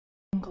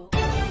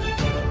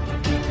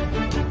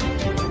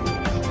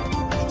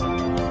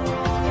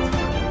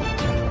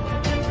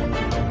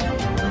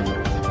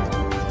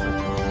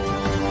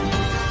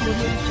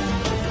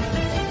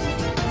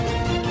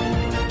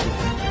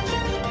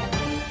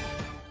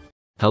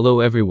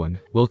Hello everyone,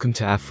 welcome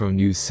to Afro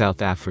News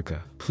South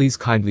Africa. Please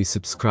kindly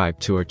subscribe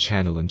to our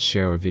channel and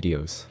share our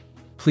videos.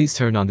 Please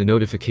turn on the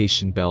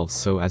notification bell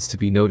so as to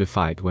be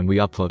notified when we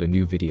upload a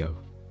new video.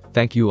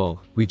 Thank you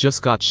all. We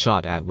just got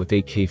shot at with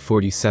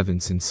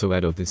AK47s in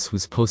Soweto. This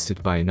was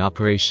posted by an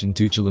Operation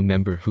Dudula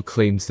member who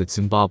claims that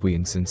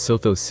Zimbabweans and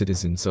Soweto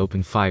citizens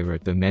opened fire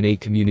at them and a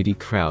community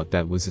crowd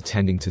that was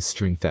attending to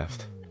string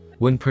theft.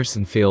 One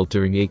person failed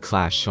during a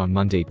clash on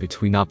Monday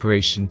between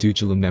Operation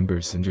Dudula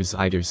members and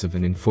residers of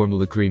an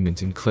informal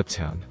agreement in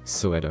Kliptown,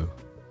 Soweto.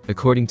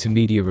 According to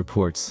media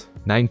reports,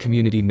 9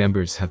 community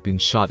members have been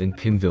shot in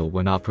Pimville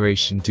when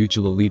Operation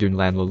Dudula leader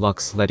Landla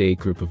Lux led a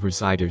group of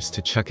residers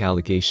to check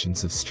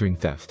allegations of string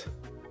theft.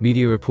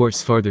 Media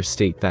reports further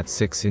state that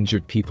 6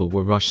 injured people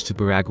were rushed to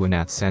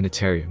Baragwanath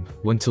Sanitarium,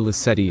 1 to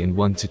Lesedi and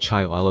 1 to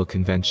Chialo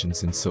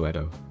Conventions in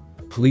Soweto.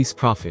 Police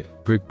prophet,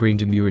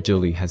 Brigbrenda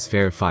Muradili has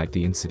verified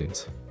the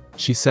incident.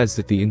 She says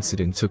that the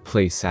incident took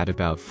place at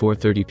about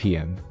 4:30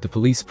 p.m. The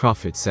police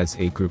prophet says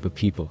a group of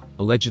people,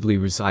 allegedly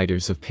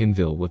residers of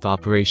Pimville with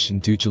Operation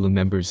Dudula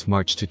members,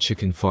 marched to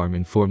Chicken Farm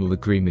informal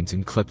agreement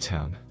in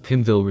Kliptown.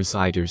 Pimville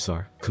residers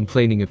are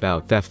complaining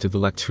about theft of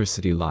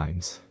electricity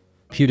lines.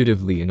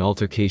 Putatively an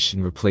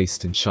altercation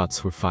replaced and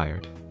shots were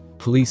fired.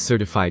 Police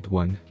certified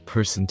 1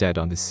 person dead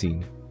on the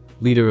scene.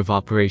 Leader of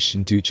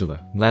Operation Dudula,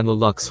 Landla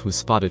Lux, was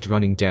spotted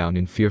running down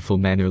in fearful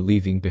manner,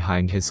 leaving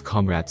behind his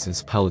comrades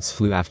as pellets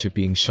flew after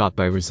being shot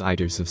by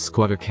residers of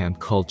squatter camp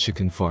called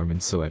Chicken Farm in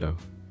Soweto.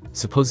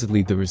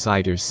 Supposedly the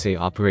residers say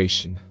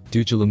Operation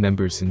Dudula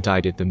members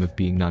indicted them of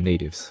being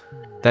non-natives.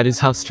 That is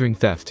how string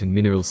theft and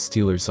minerals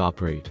stealers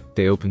operate.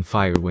 They open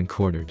fire when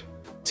cornered.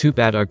 Too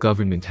bad our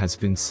government has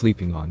been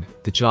sleeping on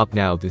the job.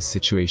 Now this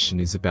situation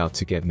is about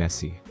to get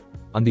messy.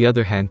 On the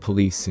other hand,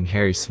 police in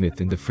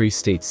Harrismith in the Free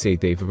State say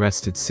they've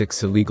arrested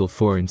 6 illegal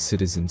foreign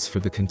citizens for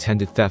the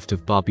contended theft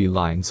of bobby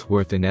lines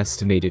worth an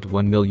estimated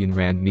R1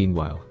 million.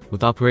 Meanwhile,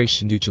 with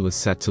Operation Dudula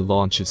set to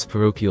launch its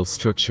parochial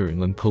structure in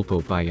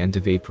Limpopo by end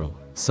of April,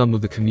 some of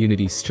the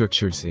community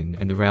structures in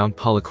and around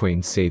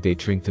Polokwane say they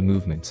drink the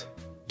movement.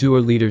 Do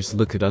our leaders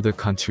look at other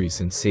countries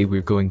and say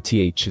we're going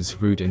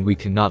as rude and we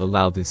cannot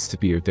allow this to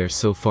be, or they're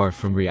so far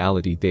from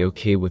reality they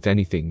okay with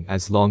anything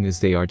as long as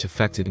they are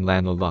defected?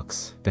 Landla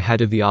Lux, the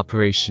head of the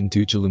Operation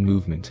Dudula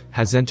movement,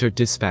 has entered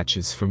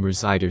dispatches from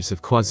residers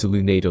of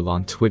KwaZulu-Natal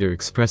on Twitter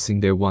expressing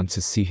their want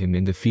to see him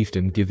in the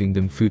fiefdom, giving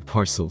them food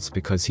parcels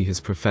because he has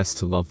professed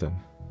to love them.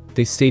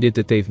 They stated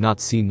that they've not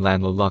seen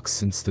Landla Lux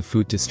since the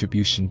food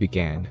distribution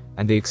began,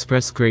 and they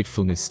express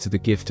gratefulness to the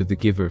gift of the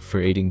giver for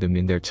aiding them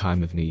in their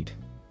time of need.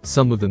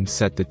 Some of them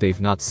said that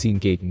they've not seen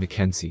Gayton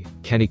McKenzie,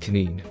 Kenny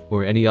Kanine,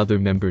 or any other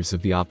members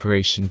of the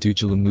Operation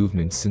Dudula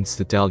movement since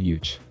the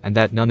deluge, and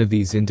that none of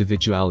these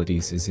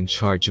individualities is in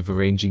charge of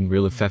arranging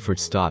relief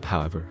efforts.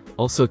 However,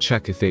 also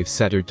check if they've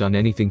said or done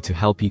anything to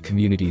help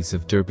communities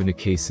of Durban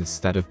cases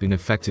that have been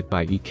affected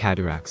by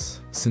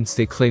cataracts, since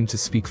they claim to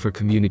speak for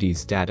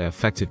communities data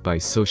affected by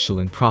social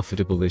and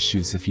profitable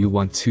issues. If you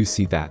want to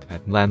see that,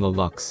 at Landla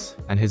Lux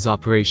and his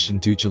Operation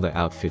Dudula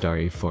outfit are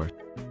A4.